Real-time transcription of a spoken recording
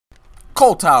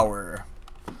Coal tower.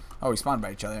 Oh, we spawned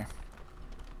by each other.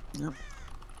 Yep.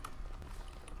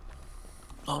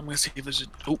 Oh, I'm gonna see if there's a...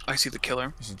 Oh, I see the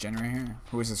killer. There's a gen right here.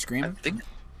 Who is the scream? I think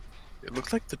it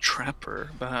looked like the trapper,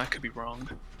 but I could be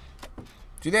wrong.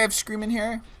 Do they have scream in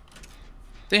here?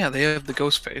 Yeah, they have the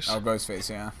ghost face. Oh, ghost face,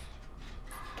 yeah.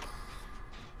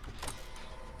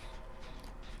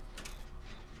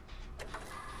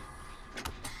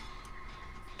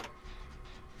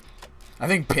 I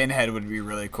think Pinhead would be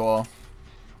really cool.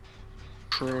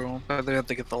 True, but they have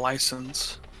to get the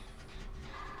license.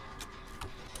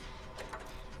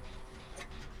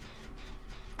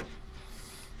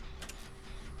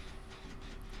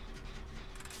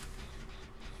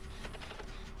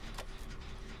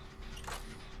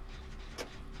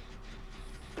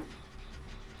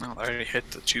 Oh, I already hit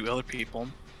the 2 other people.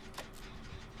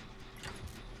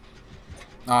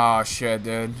 Oh shit,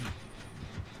 dude.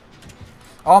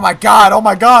 Oh my god, oh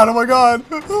my god, oh my god.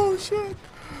 Oh shit.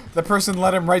 The person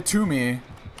led him right to me.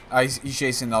 He's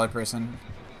chasing the other person.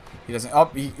 He doesn't. Oh,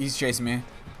 he's chasing me.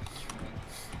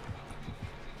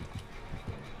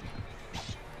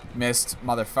 Missed,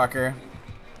 motherfucker.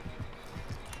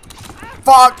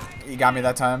 Fuck! He got me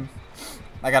that time.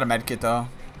 I got a med kit though.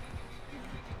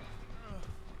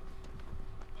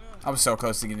 I was so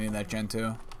close to getting that gen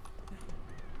too.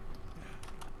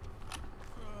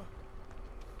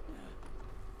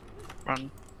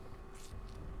 Run.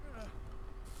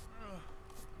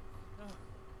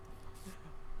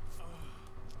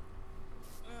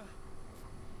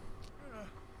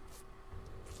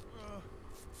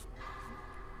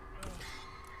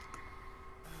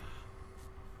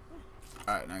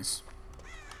 Alright, nice.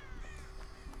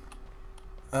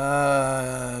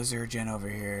 Is there a gen over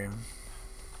here?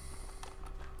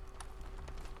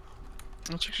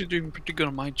 I was actually doing pretty good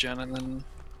on my gen, and then...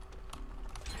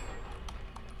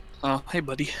 Oh, hey,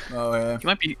 buddy. Oh yeah. He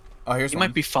might be... Oh, here's He one.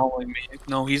 might be following me.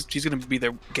 No, he's gonna be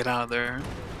there. Get out of there.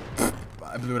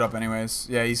 I blew it up anyways.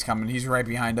 Yeah, he's coming. He's right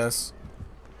behind us.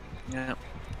 Yeah.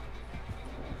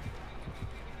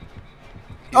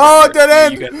 Oh, He's right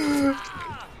dead there. end!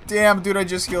 Damn, dude, I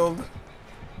just killed.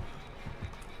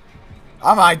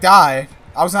 I might die.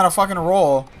 I was on a fucking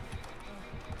roll.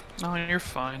 No, you're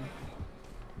fine.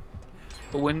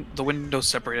 The window's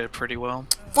separated pretty well.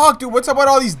 Fuck, dude, what's up with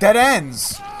all these dead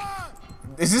ends?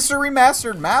 Is this a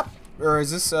remastered map? Or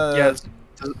is this Yeah, it's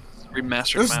a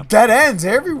remastered there's map. dead ends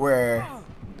everywhere.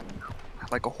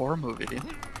 Like a horror movie.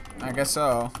 I guess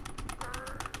so.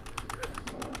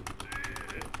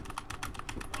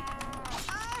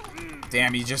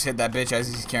 Damn, he just hit that bitch as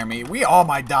he's carrying me. We all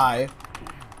might die.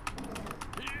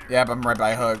 Yep, I'm right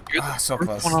by Hook. Ah, so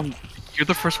close. You're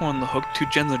the first one on the hook. 2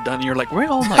 gens are done. And you're like, we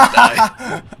all might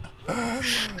die.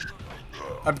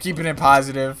 I'm keeping it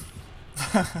positive.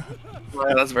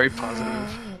 Yeah, that's very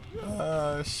positive.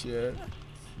 Oh, shit.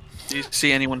 Do you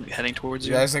see anyone heading towards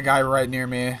you? Yeah, there's a guy right near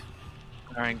me.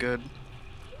 Alright, good.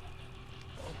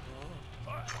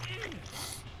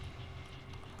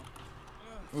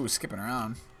 Ooh, skipping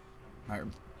around. Alright.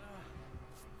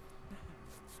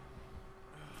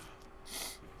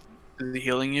 Is he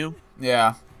healing you?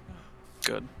 Yeah.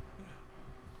 Good.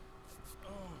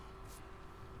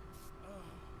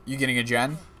 You getting a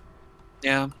gen?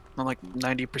 Yeah, I'm like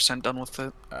 90% done with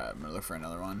it. I'm gonna look for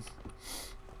another one.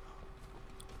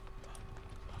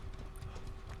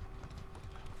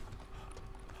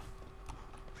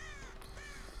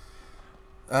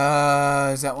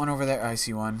 Is that one over there? I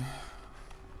see one.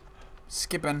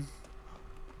 Skipping.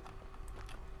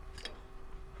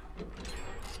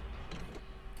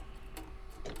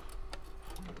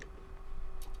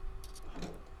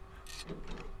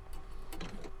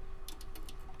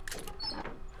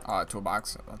 Oh,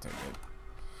 toolbox. I'll take it.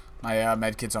 My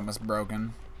med kit's almost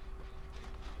broken.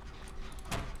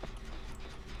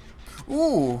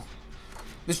 Ooh,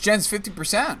 this gen's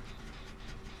 50%.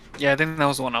 Yeah, I think that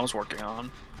was the one I was working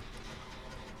on.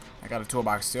 I got a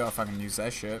toolbox too. I'll fucking use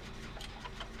that shit.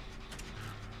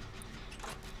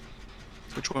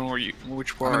 Which one were you?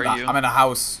 Which one are you? I'm in a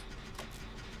house.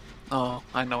 Oh,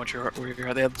 I know what where you're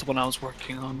at. That's the one I was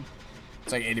working on.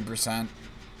 It's like 80%.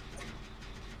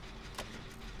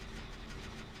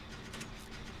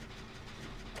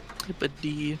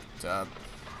 Buddy.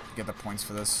 Get the points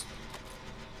for this.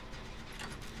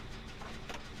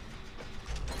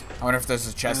 I wonder if there's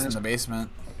a chest in the basement.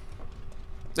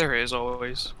 There is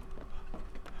always.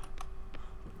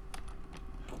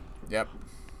 Yep.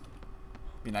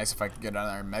 Be nice if I could get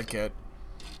another med kit.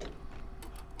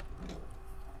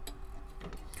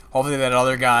 Hopefully that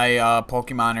other guy,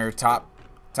 Pokemon or Top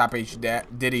H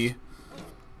Diddy,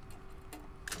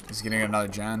 is getting another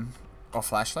gen. Oh,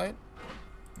 flashlight?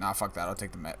 Nah, fuck that. I'll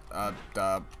take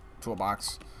the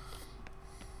toolbox.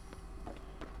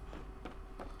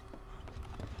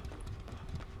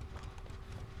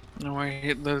 No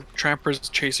way, the trapper's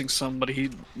chasing somebody. He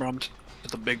bumped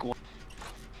the big one.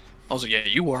 Also, yeah,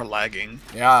 you are lagging.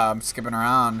 Yeah, I'm skipping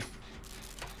around.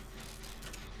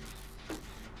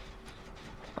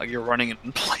 Like you're running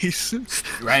in place.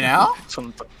 Right now?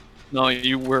 No,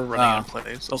 you were running Oh. in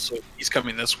place. Also, he's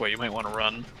coming this way. You might want to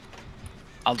run.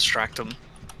 I'll distract him.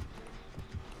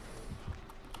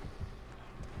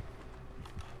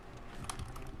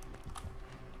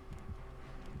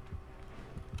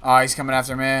 Oh, he's coming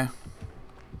after me.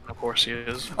 Of course he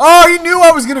is. Oh, you knew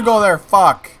I was gonna go there.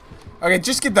 Fuck. Okay,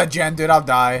 just get that gen, dude. I'll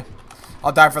die.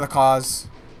 I'll die for the cause.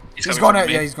 He's going at,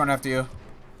 yeah, he's going after you.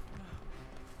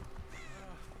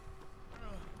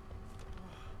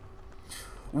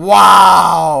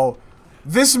 Wow.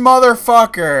 This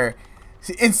motherfucker,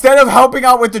 instead of helping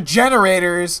out with the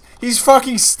generators, he's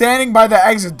fucking standing by the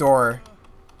exit door.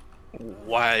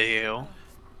 Why you?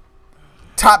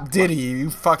 Top Diddy,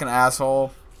 you fucking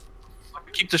asshole.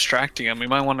 Keep distracting him. You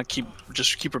might want to keep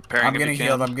preparing. I'm getting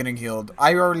healed. I'm getting healed.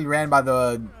 I already ran by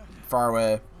the far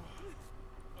away.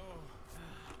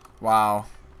 Wow.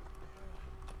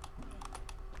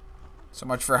 So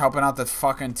much for helping out the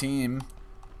fucking team.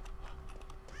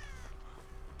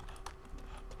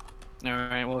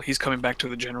 Alright, well, he's coming back to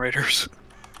the generators.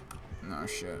 No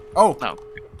shit. Oh! No.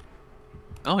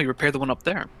 Oh, he repaired the one up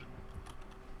there.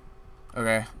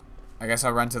 Okay. I guess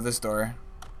I'll run to this door.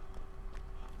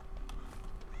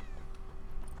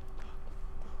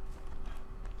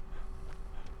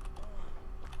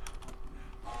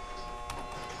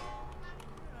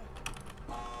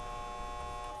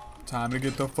 Time to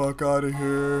get the fuck out of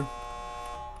here.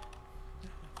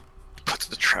 Puts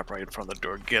the trap right in front of the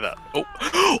door. Get up.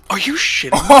 Oh, are you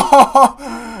shitting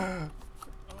me?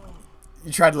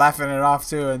 You tried laughing it off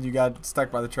too, and you got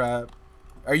stuck by the trap.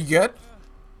 Are you good?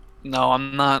 No,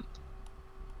 I'm not.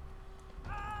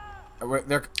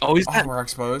 They're He's not. we're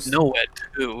exposed. No, Ed,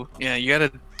 too. Yeah, you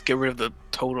gotta get rid of the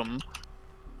totem.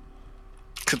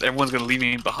 Because everyone's gonna leave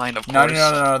me behind, of No, course.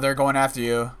 no, they're going after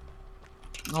you.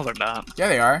 No, they're not. Yeah,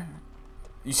 they are.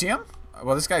 You see him?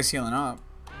 Well, this guy's healing up.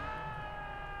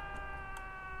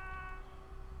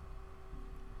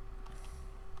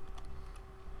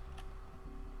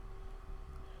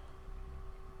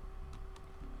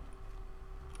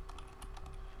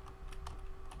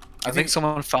 I think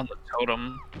someone found the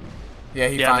totem. Yeah,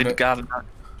 he found they it. got it.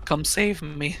 Come save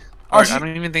me. Oh, I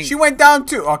don't even think she went down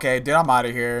too. Okay, dude, I'm out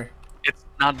of here. it's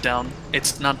not down.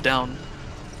 It's not down.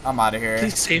 I'm out of here.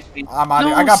 Please save me. I'm out of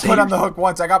here. I got put on the hook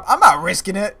once. I'm not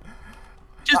risking it.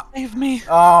 Just save me.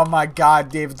 Oh my god,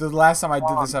 David. The last time I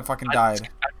did this, I fucking died.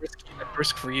 I'd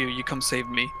risk for you. You come save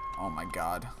me. Oh my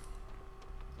god.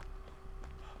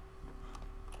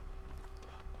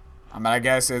 I mean, I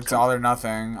guess it's all or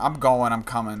nothing. I'm going. I'm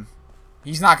coming.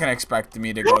 He's not gonna expect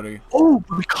me to go to. Oh,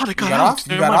 we got it. You got off?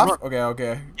 You got off? Okay,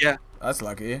 okay. Yeah. That's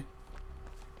lucky.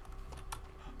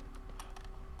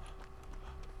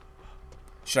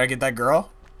 Should I get that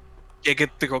girl? Yeah,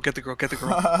 get the girl. Get the girl. Get the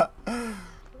girl.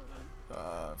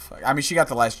 Fuck. I mean, she got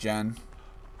the last gen.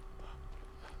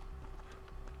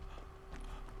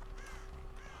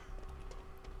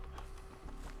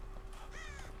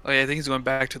 Oh yeah, I think he's going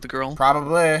back to the girl.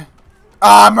 Probably.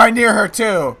 Oh, I'm right near her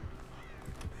too.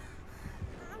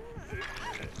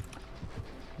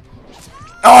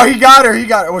 Oh, he got her. He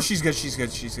got her. Well, she's good. She's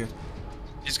good. She's good.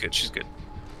 She's good. She's good.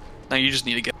 Now you just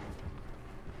need to get.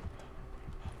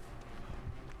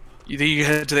 You think you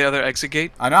head to the other exit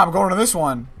gate? I know. I'm going to this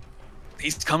one.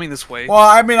 He's coming this way. Well,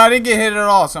 I mean, I didn't get hit at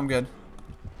all, so I'm good.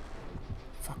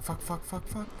 Fuck, fuck, fuck, fuck,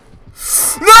 fuck.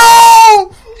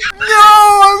 No!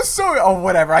 No! I'm so... Oh,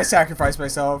 whatever. I sacrificed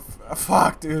myself.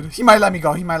 Fuck, dude. He might let me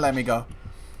go. He might let me go.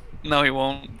 No, he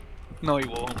won't. No, he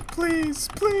won't. Please,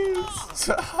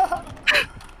 please.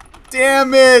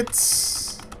 Damn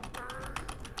it.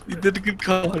 You did a good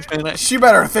call, man. She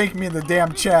better thank me in the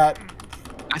damn chat.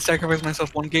 I sacrificed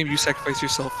myself one game, you sacrifice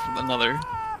yourself another.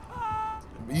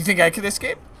 You think I could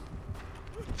escape?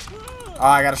 Oh,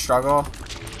 I gotta struggle.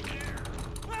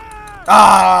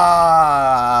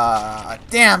 Ah,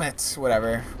 damn it.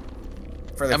 Whatever.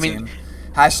 For the team.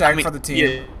 Hashtag for the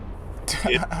team.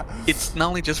 Yeah, it's not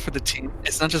only just for the team.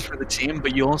 It's not just for the team,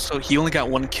 but you also he only got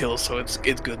one kill, so it's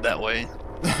good that way.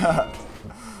 I'm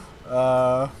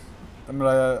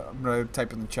gonna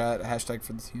type in the chat hashtag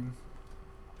for the team.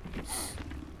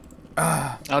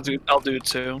 I'll do it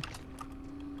too.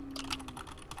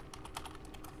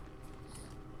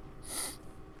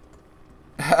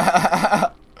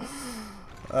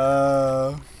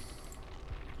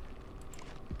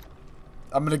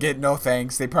 I'm I'm gonna get no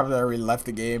thanks. They probably already left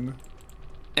the game.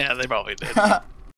 Yeah, they probably did.